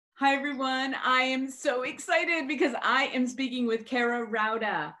Hi, everyone. I am so excited because I am speaking with Kaira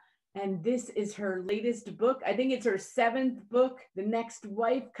Rouda, and this is her latest book. I think it's her 7th book. The Next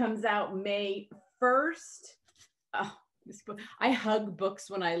Wife comes out May 1st. Oh, this book. I hug books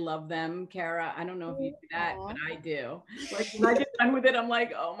when I love them, Kaira. I don't know if you do that, but I do. Like when I get done with it, I'm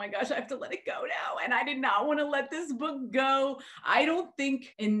like, oh my gosh, I have to let it go now. And I did not want to let this book go. I don't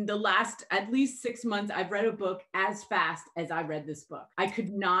think in the last at least 6 months, I've read a book as fast as I read this book. I could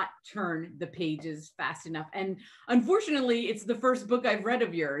not turn the pages fast enough. And unfortunately, it's the first book I've read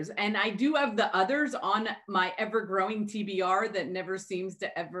of yours. And I do have the others on my ever-growing TBR that never seems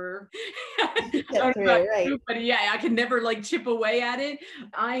to ever Get through, right? but yeah, I can never like chip away at it.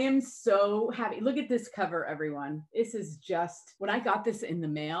 I am so happy. Look at this cover, everyone. This is just, when I got this in the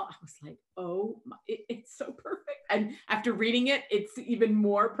mail, I was like, oh, it's so perfect. And after reading it, it's even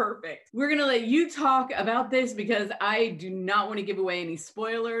more perfect. We're going to let you talk about this because I do not want to give away any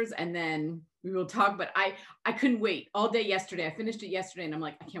spoilers. And then we will talk, but I couldn't wait all day yesterday. I finished it yesterday and I'm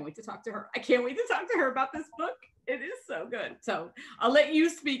like, I can't wait to talk to her. I can't wait to talk to her about this book. It is so good. So I'll let you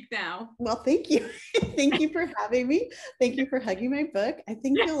speak now. Well, thank you. Thank you for having me. Thank you for hugging my book. I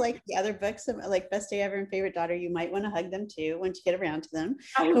think you'll like the other books, like Best Day Ever and Favorite Daughter. You might want to hug them too once you get around to them,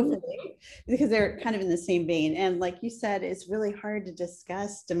 hopefully, because they're kind of in the same vein. And like you said, it's really hard to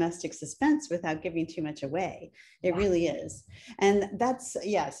discuss domestic suspense without giving too much away. It really is. And that's,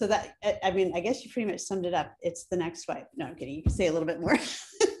 yeah. So that, I mean, I guess you pretty much summed it up. It's The Next Wife. No, I'm kidding. You can say a little bit more.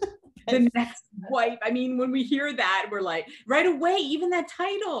 The Next Wife. I mean, when we hear that, we're like, right away, even that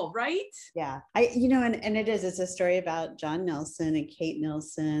title, right? Yeah, and it's a story about John Nelson and Kate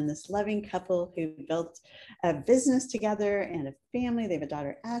Nelson, this loving couple who built a business together and a family. They have a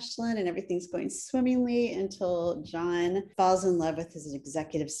daughter, Ashlyn, and everything's going swimmingly until John falls in love with his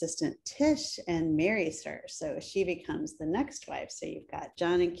executive assistant, Tish, and marries her. So she becomes the next wife. So you've got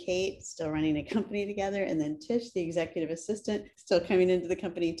John and Kate still running a company together, and then Tish, the executive assistant, still coming into the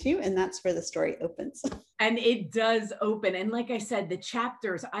company too. And that's where the story opens. And it does open. And like I said, the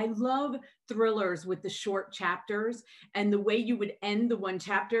chapters, I love thrillers with the short chapters, and the way you would end the one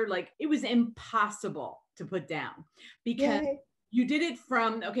chapter, like it was impossible to put down because you did it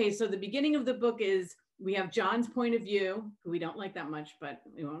from, okay, so the beginning of the book is we have John's point of view, who we don't like that much, but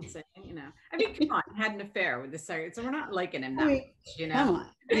we won't say, I mean, come on, had an affair with this, so we're not liking him that much, Come on.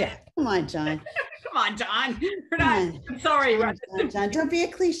 Yeah, come on, John. Come on, John. We're not, I'm sorry. John, don't be a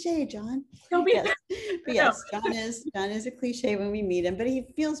cliche, John. Don't be yes, John is a cliche when we meet him, but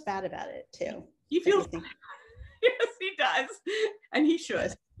he feels bad about it too. He feels yes, he does. And he should.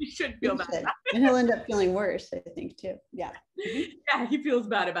 Yes. He should feel bad. And he'll end up feeling worse, I think, too. Yeah. Yeah, he feels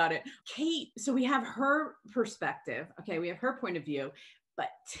bad about it. Kate, so we have her perspective. Okay, we have her point of view. But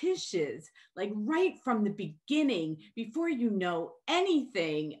Tish's, like right from the beginning, before you know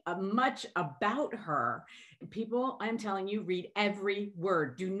anything much about her, people, I'm telling you, read every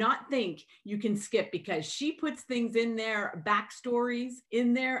word. Do not think you can skip, because she puts things in there, backstories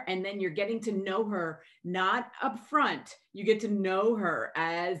in there, and then you're getting to know her, not up front. You get to know her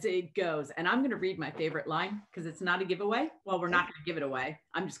as it goes. And I'm going to read my favorite line because it's not a giveaway. Well, we're not going to give it away.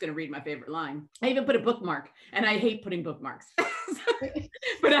 I'm just going to read my favorite line. I even put a bookmark, and I hate putting bookmarks.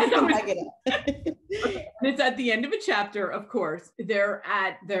 But as I was, it's at the end of a chapter, of course. They're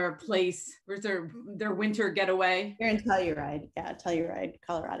at their place. Where's their winter getaway? They're in Telluride. Yeah, Telluride,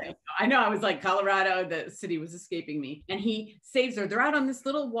 Colorado. I know. I was like, Colorado, the city was escaping me. And he saves her. They're out on this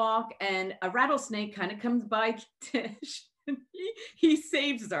little walk, and a rattlesnake kind of comes by Tish. He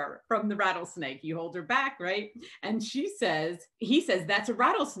saves her from the rattlesnake. You hold her back, right? And he says, that's a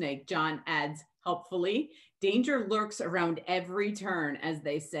rattlesnake. John adds helpfully, danger lurks around every turn, as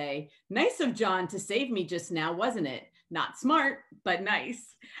they say. Nice of John to save me just now, wasn't it? Not smart, but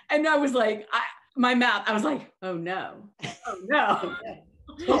nice. And I was like, I was like, oh no. Oh no.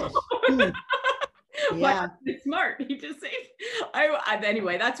 Yeah. It's smart. He just saved.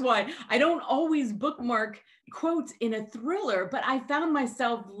 Anyway, that's why I don't always bookmark quotes in a thriller, but I found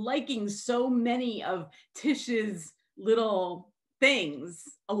myself liking so many of Tish's little things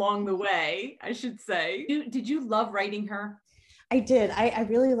along the way, I should say. Did you love writing her? I did. I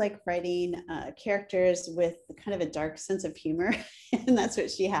really like writing characters with kind of a dark sense of humor, and that's what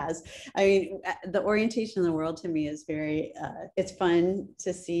she has. I mean, the orientation of the world to me is very, it's fun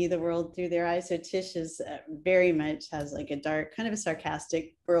to see the world through their eyes. So Tish is very much has like a dark, kind of a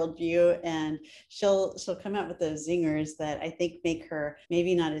sarcastic worldview, and she'll come out with those zingers that I think make her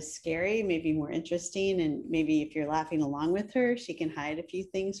maybe not as scary, maybe more interesting, and maybe if you're laughing along with her, she can hide a few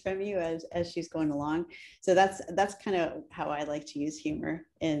things from you as she's going along. So that's kind of how I like like to use humor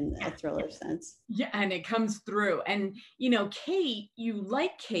in a thriller sense. Yeah, and it comes through. And, you know, Kate, you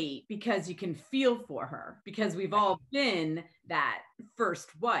like Kate because you can feel for her, because we've all been that first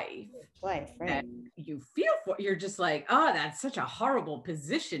wife. Wife, right. You feel for, you're just like, oh, that's such a horrible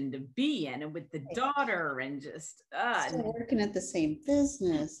position to be in, and with the daughter, and just still working at the same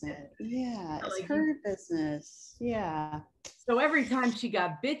business. And yeah, it's like her business. Yeah. So every time she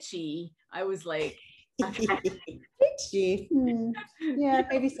got bitchy, I was like, bitchy. Yeah,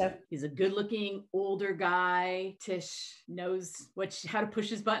 maybe so. He's a good-looking older guy. Tish knows how to push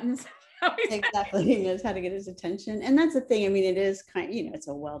his buttons. Exactly. He knows how to get his attention. And that's the thing. I mean, it is kind of, it's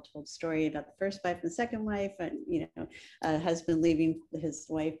a well-told story about the first wife and the second wife, and, a husband leaving his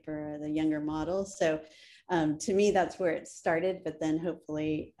wife for the younger model. So to me, that's where it started. But then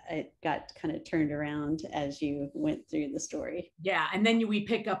hopefully it got kind of turned around as you went through the story. Yeah. And then we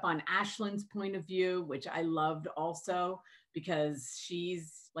pick up on Ashlyn's point of view, which I loved also, because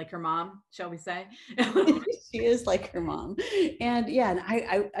she's like her mom, shall we say? She is like her mom. And yeah,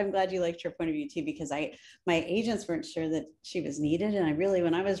 and I'm glad you liked her point of view too, because my agents weren't sure that she was needed. And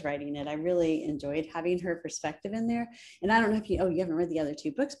when I was writing it, I really enjoyed having her perspective in there. And I don't know if you haven't read the other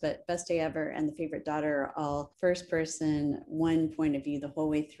two books, but Best Day Ever and The Favorite Daughter are all first person, one point of view the whole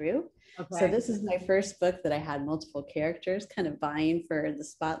way through. Okay. So this is my first book that I had multiple characters kind of vying for the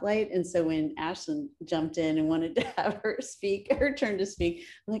spotlight. And so when Ashlyn jumped in and wanted to have her turn to speak,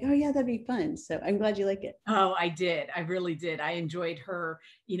 I'm like, oh yeah, that'd be fun. So I'm glad you like it. Oh, I did. I really did. I enjoyed her,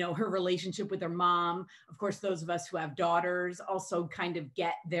 her relationship with her mom. Of course, those of us who have daughters also kind of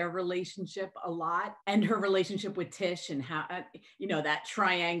get their relationship a lot, and her relationship with Tish, and how, that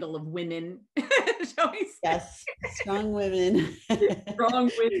triangle of women. Shall we say? Yes. Strong women.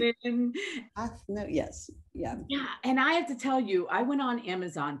 Strong women. No, yes. Yeah. Yeah. And I have to tell you, I went on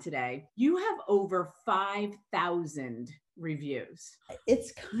Amazon today. You have over 5,000 reviews.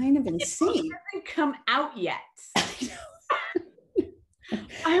 It's kind of insane. It hasn't come out yet.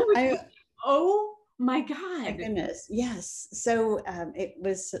 Oh my God. My goodness. Yes. So it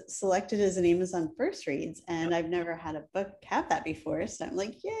was selected as an Amazon First Reads, and I've never had a book have that before. So I'm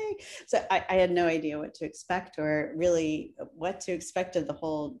like, yay. So I had no idea what to expect, or really what to expect of the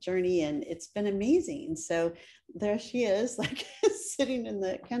whole journey. And it's been amazing. So there she is, like sitting in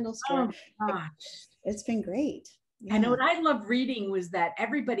the Kindle store. Oh gosh. It's been great. Yeah. And what I loved reading was that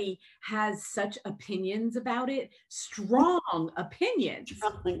everybody has such opinions about it, strong opinions.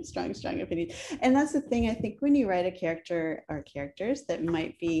 Strong opinions. And that's the thing, I think, when you write a character or characters that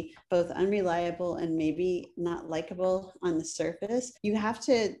might be both unreliable and maybe not likable on the surface, you have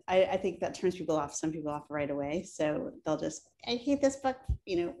to, I think that turns people off, some people off right away. So they'll just, I hate this book,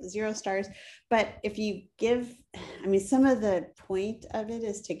 0 stars. But if you some of the point of it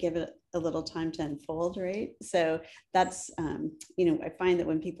is to give it a little time to unfold, right? So that's, I find that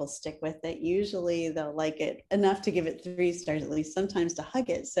when people stick with it, usually they'll like it enough to give it 3 stars, at least sometimes to hug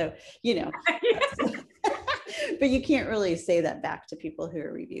it. So, but you can't really say that back to people who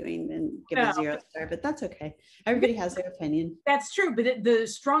are reviewing and give a 0 star, but that's okay. Everybody has their opinion. That's true. But the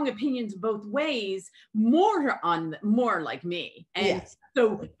strong opinions both ways, more like me. And yes.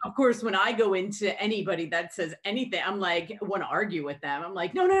 So of course, when I go into anybody that says anything, I'm like, I want to argue with them. I'm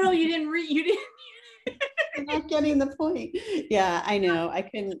like, no, you didn't read, you didn't. You're not getting the point. Yeah, I know. I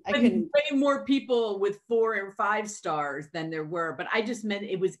can way more people with 4 or 5 stars than there were, but I just meant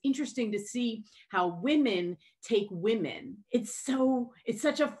it was interesting to see how women take women. It's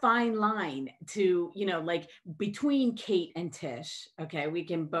such a fine line to, like between Kate and Tish. Okay. We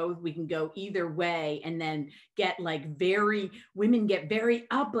can go either way, and then get women get very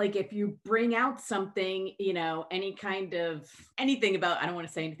up. Like if you bring out something, anything about, I don't want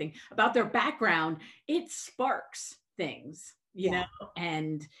to say anything about their background, it sparks things,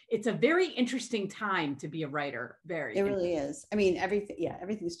 and it's a very interesting time to be a writer. It really is. I mean,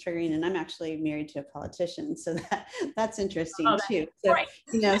 everything's triggering, and I'm actually married to a politician, so that's interesting too. So, right.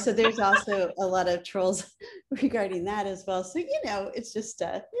 So there's also a lot of trolls regarding that as well. So, it's just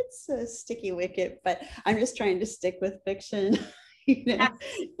it's a sticky wicket, but I'm just trying to stick with fiction.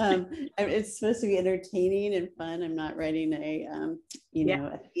 It's supposed to be entertaining and fun. I'm not writing a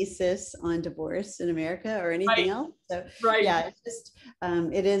thesis on divorce in America or anything else. So yeah, it's just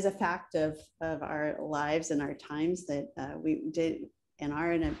it is a fact of our lives and our times that we did and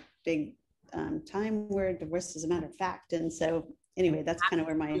are in a big time where divorce is a matter of fact. And so anyway, that's kind of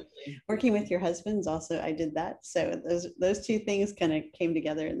where my working with your husbands also, I did that. So those 2 things kind of came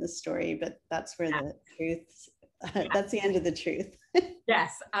together in this story, but that's where the truth That's the end of the truth.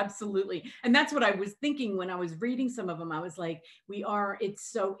 Yes, absolutely. And that's what I was thinking when I was reading some of them. I was like,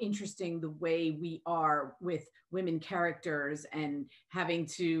 it's so interesting the way we are with women characters and having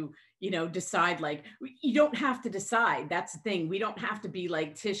to, decide, like, you don't have to decide. That's the thing. We don't have to be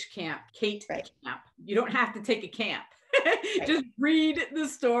like Tish Camp, Kate Right. Camp. You don't have to take a camp. Right. Just read the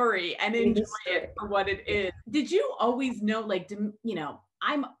story and enjoy it for what it is. Did you always know, like,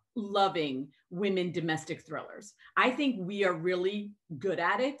 I'm loving women domestic thrillers. I think we are really good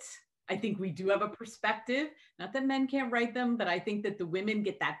at it. I think we do have a perspective. Not that men can't write them, but I think that the women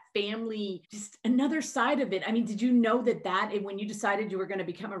get that family, just another side of it. I mean, did you know that when you decided you were going to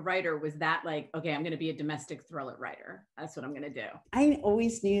become a writer, was that like, okay, I'm going to be a domestic thriller writer? That's what I'm going to do. I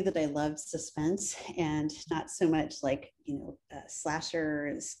always knew that I loved suspense, and not so much like,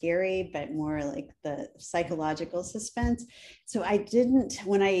 slasher scary, but more like the psychological suspense. So I didn't,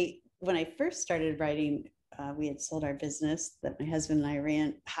 when I first started writing, we had sold our business that my husband and I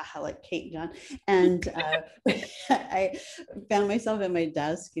ran, like Kate and John. And I found myself at my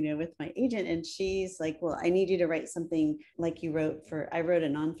desk, with my agent, and she's like, well, I need you to write something like you wrote I wrote a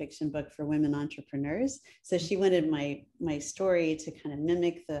nonfiction book for women entrepreneurs. So she wanted my story to kind of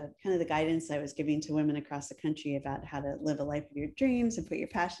mimic the guidance I was giving to women across the country about how to live a life of your dreams and put your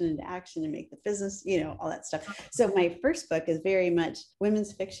passion into action and make the business, all that stuff. So my first book is very much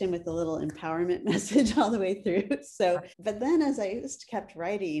women's fiction with a little empowerment message all the way through. So, but then as I just kept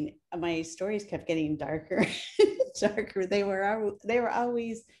writing, my stories kept getting darker, darker. They were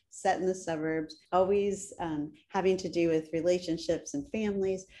always set in the suburbs, always having to do with relationships and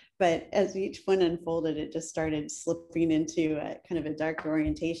families. But as each one unfolded, it just started slipping into a kind of a darker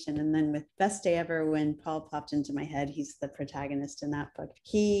orientation. And then with Best Day Ever, when Paul popped into my head, he's the protagonist in that book.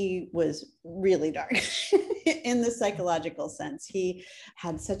 He was really dark in the psychological sense. He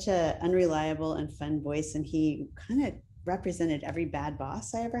had such an unreliable and fun voice, and he kind of represented every bad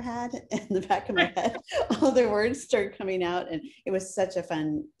boss I ever had in the back of my head. All their words started coming out, and it was such a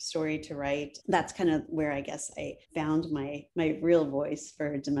fun story to write. That's kind of where I guess I found my real voice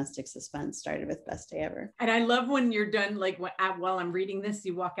for domestic suspense, started with Best Day Ever. And I love when you're done, like while I'm reading this,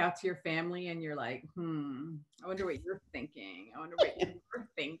 you walk out to your family and you're like, I wonder what you're thinking. I wonder what you're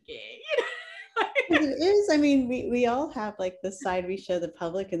thinking. It is. I mean, we all have like the side we show the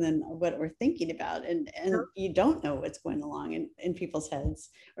public and then what we're thinking about. And Sure. You don't know what's going along in people's heads,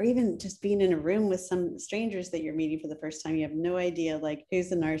 or even just being in a room with some strangers that you're meeting for the first time. You have no idea like who's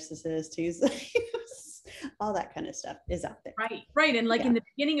the narcissist, who's all that kind of stuff is out there. Right. And like in the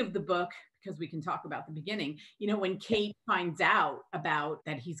beginning of the book, because we can talk about the beginning, when Kate finds out about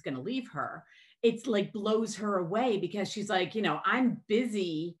that he's going to leave her, it's like blows her away, because she's like, I'm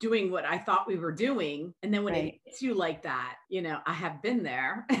busy doing what I thought we were doing. And then when it hits you like that, I have been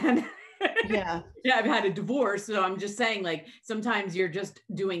there. And yeah, I've had a divorce. So I'm just saying, like, sometimes you're just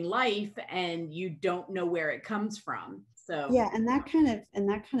doing life and you don't know where it comes from. So yeah, and that kind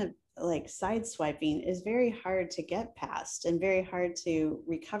of like sideswiping is very hard to get past and very hard to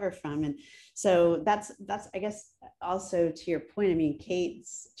recover from. And so that's I guess also to your point, I mean,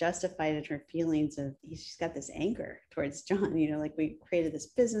 Kate's justified in her feelings of, she's got this anger towards John, like we created this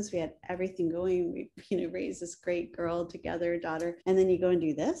business, we had everything going, we raised this great girl together, daughter, and then you go and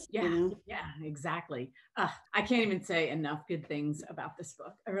do this. Yeah, exactly. I can't even say enough good things about this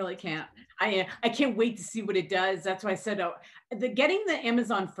book. I really can't. I can't wait to see what it does. That's why I said, getting the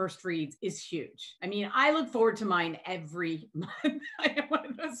Amazon first reads is huge. I mean, I look forward to mine every month. I am one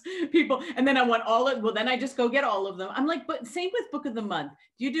of those people. And then I want then I just go get all of them. I'm like, but same with book of the month.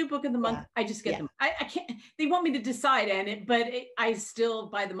 Do you do book of the month? I just get them. I can't, they want me to decide I still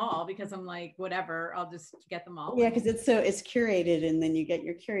buy them all, because I'm like, whatever, I'll just get them all. Yeah, because it's curated, and then you get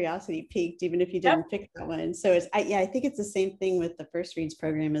your curiosity piqued, even if you didn't pick that one. So I think it's the same thing with the first reads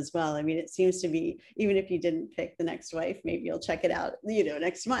program as well. I mean, it seems to be, even if you didn't pick The Next Wife, maybe you'll check it out,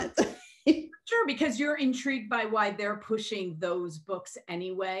 next month. Sure, because you're intrigued by why they're pushing those books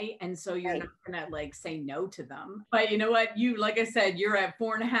anyway. And so you're not going to like say no to them. But you know what? Like I said, you're at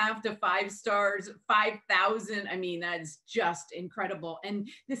 4.5 to 5 stars, 5,000. I mean, that's just incredible. And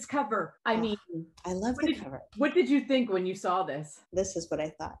this cover, I mean, I love the cover. What did you think when you saw this? This is what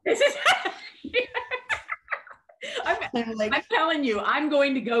I thought. I'm telling you, I'm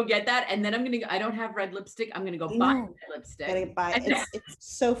going to go get that. And then I don't have red lipstick. I'm going to go buy red lipstick. It's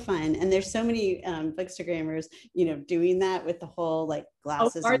so fun. And there's so many bookstagrammers, doing that with the whole like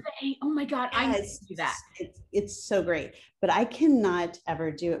glasses. Are they? Oh my God, I Yeah, need to do that. it's so great, but I cannot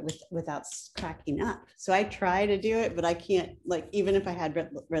ever do it without cracking up. So I try to do it, but I can't, like, even if I had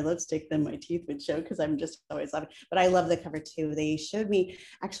red lipstick, then my teeth would show because I'm just always laughing. But I love the cover too. They showed me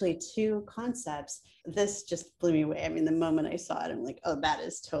actually 2 concepts. This just blew me away. I mean, the moment I saw it, I'm like, oh, that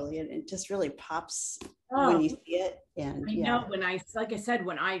is totally it. It just really pops when you see it. And I know like I said,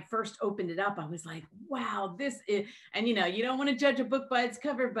 when I first opened it up, I was like, wow, this is, and you don't want to judge a book by its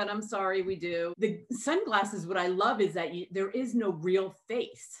cover, but I'm sorry, we do. The sunglasses, what I love is that there is no real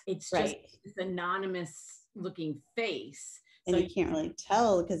face. It's just this anonymous looking face. And you can't really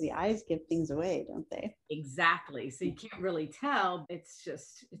tell because the eyes give things away, don't they? Exactly. So you can't really tell. It's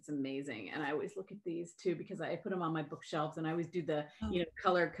amazing. And I always look at these too, because I put them on my bookshelves, and I always do the,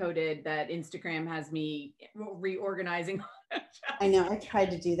 color coded that Instagram has me reorganizing. I know. I tried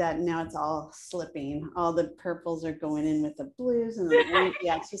to do that, and now it's all slipping. All the purples are going in with the blues and the white.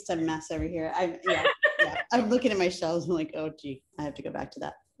 Yeah, it's just a mess over here. I'm looking at my shelves and I'm like, oh gee, I have to go back to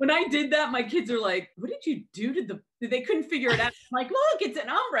that. When I did that, my kids are like, what did you do to they couldn't figure it out. I'm like, look, it's an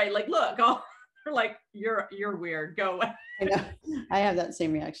ombre. Like, look, they're like, you're weird. Go away. I know. I have that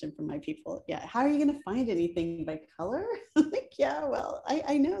same reaction from my people. Yeah. How are you going to find anything by color? Like, yeah, well,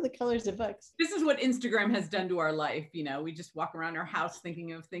 I know the colors of books. This is what Instagram has done to our life. We just walk around our house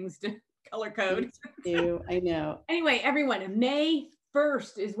thinking of things to color code. I know. Anyway, everyone, May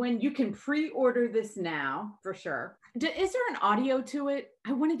 1st is when you can pre-order this now for sure. Is there an audio to it?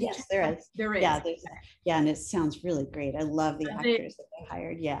 I wanted to. Yes, there is. There is. Yeah, and it sounds really great. I love the actors that they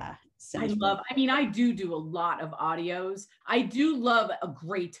hired. Yeah. I do a lot of audios. I do love a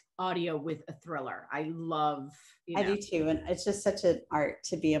great audio with a thriller. I love. I do too. And it's just such an art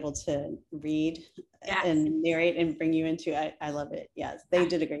to be able to read and narrate and bring you into it. I love it. Yes, they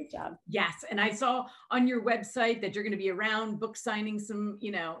did a great job. Yes. And I saw on your website that you're going to be around book signing some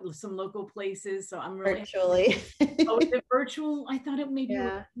local places. So I'm really virtually. Oh, is it virtual? I thought it maybe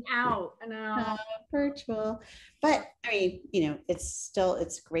out. I know. Virtual. But I mean,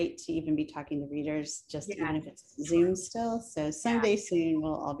 it's great to even be talking to readers, even if it's Zoom still. So someday soon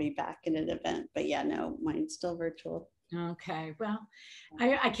we'll all be back in an event. But mine's still virtual. Okay. Well,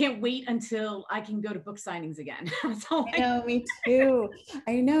 I can't wait until I can go to book signings again. I know, me too.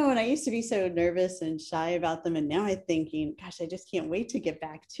 I know. And I used to be so nervous and shy about them. And now I'm thinking, gosh, I just can't wait to get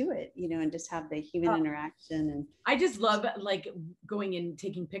back to it, and just have the human interaction. And I just love like going and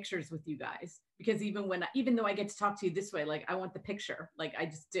taking pictures with you guys, because even though I get to talk to you this way, like I want the picture, like I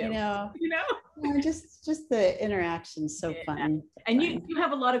just do, just the interaction's so fun. And you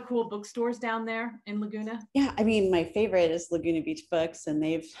have a lot of cool bookstores down there in Laguna. Yeah. I mean, my favorite is Laguna Beach Books, and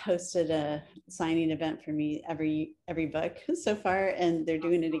they've hosted a signing event for me every book so far, and they're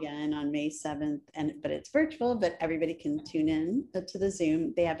doing it again on May 7th. But it's virtual, but everybody can tune in to the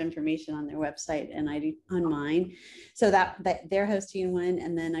Zoom. They have information on their website, and I do on mine. So that they're hosting one,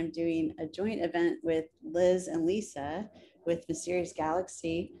 and then I'm doing a joint event with Liz and Lisa with Mysterious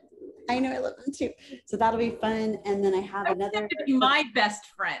Galaxy. I know, I love them too. So that'll be fun. And then I have another. To be my best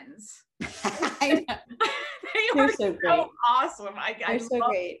friends. I know. They're so great. Awesome. They're so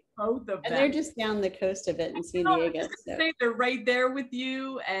great. Both of them. And they're just down the coast of it in San Diego. So. They're right there with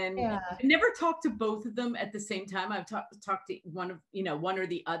you. And I never talked to both of them at the same time. I've talked to one or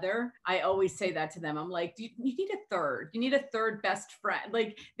the other. I always say that to them. I'm like, you need a third. You need a third best friend.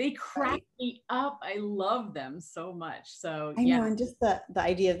 Like, they crack me up. I love them so much. So I know. And just the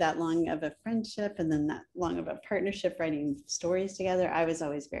idea of that long of a friendship, and then that long of a partnership, writing stories together. I was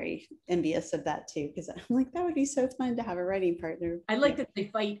always very envious of that too, because I'm like, that would be so fun to have a writing partner. I like that they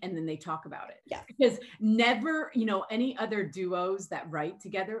fight and then they talk about it. Yeah. Because never, any other duos that write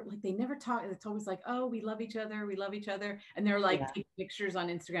together, like they never talk. It's always like, oh, we love each other. We love each other. And they're like, take pictures on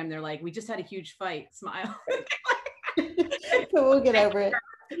Instagram. They're like, we just had a huge fight. Smile. But we'll get over it.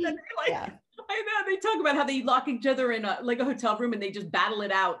 I know, they talk about how they lock each other in a hotel room and they just battle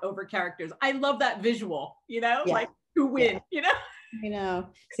it out over characters. I love that visual, like who win, I know.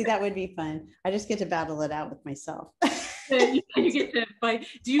 See, that would be fun. I just get to battle it out with myself. You get to fight.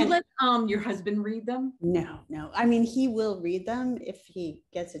 Do you let your husband read them? No. I mean, he will read them if he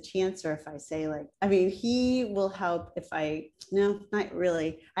gets a chance, or if I say he will help if no, not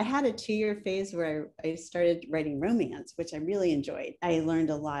really. I had a 2-year phase where I started writing romance, which I really enjoyed. I learned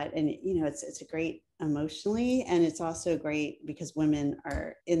a lot, and it's a great emotionally, and it's also great because women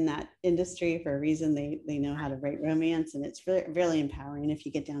are in that industry for a reason. They know how to write romance, and it's really, really empowering if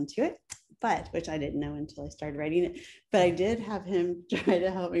you get down to it. but which I didn't know until I started writing it. But I did have him try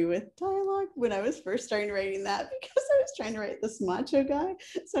to help me with dialogue when I was first starting writing that, because I was trying to write this macho guy.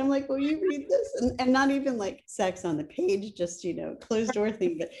 So I'm like, will you read this? And not even like sex on the page, just, closed door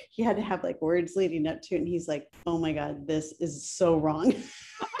thing, but he had to have like words leading up to it. And he's like, oh my God, this is so wrong.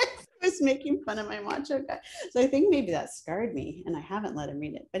 I was making fun of my macho guy. So I think maybe that scarred me, and I haven't let him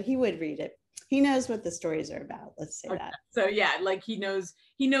read it, but he would read it. He knows what the stories are about. Let's say that. So yeah, like he knows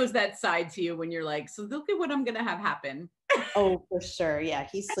that side to you when you're like, so look at what I'm gonna have happen. Oh, for sure. Yeah.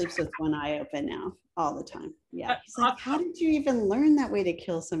 He sleeps with one eye open now all the time. Yeah. He's like, how did you even learn that way to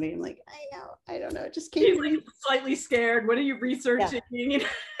kill somebody? I'm like, I know. I don't know. It just came. He's like slightly scared. What are you researching? Yeah.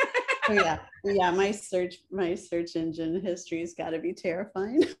 Oh yeah. Yeah. My search engine history's got to be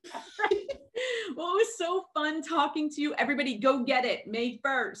terrifying. Well, it was so fun talking to you. Everybody go get it. May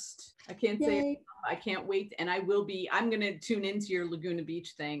 1st. I can't say I can't wait. And I'm going to tune into your Laguna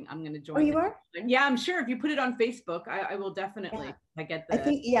Beach thing. I'm going to join. Oh, you are? Yeah, I'm sure if you put it on Facebook, I will definitely. Yeah. I get that. I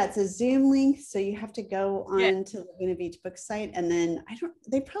think, it's a Zoom link. So you have to go on to Laguna Beach book site. And then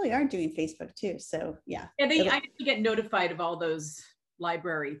they probably are doing Facebook too. So yeah. Yeah, I have to get notified of all those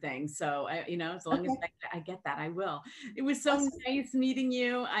library things. So as long as I get that, I will. It was so nice meeting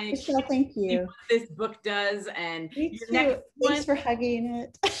you. Michelle, thank you. What this book does, and thanks for hugging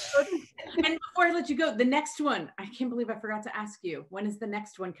it. And before I let you go, the next one, I can't believe I forgot to ask you, when is the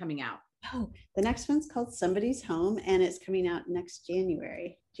next one coming out? Oh, the next one's called Somebody's Home, and it's coming out next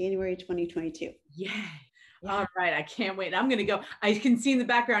January 2022. Yeah. All right, I can't wait. I'm gonna go. I can see in the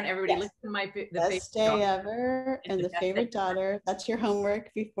background everybody listen to the best day ever and the favorite daughter. That's your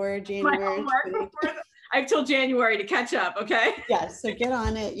homework before January. I've till January to catch up. Okay. Yeah, so get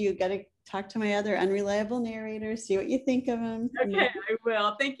on it. You got to talk to my other unreliable narrators. See what you think of them. Okay, I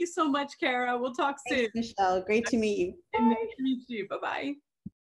will. Thank you so much, Kaira. We'll talk soon. Thanks, Michelle. Great to meet you. Nice to meet you. Bye bye.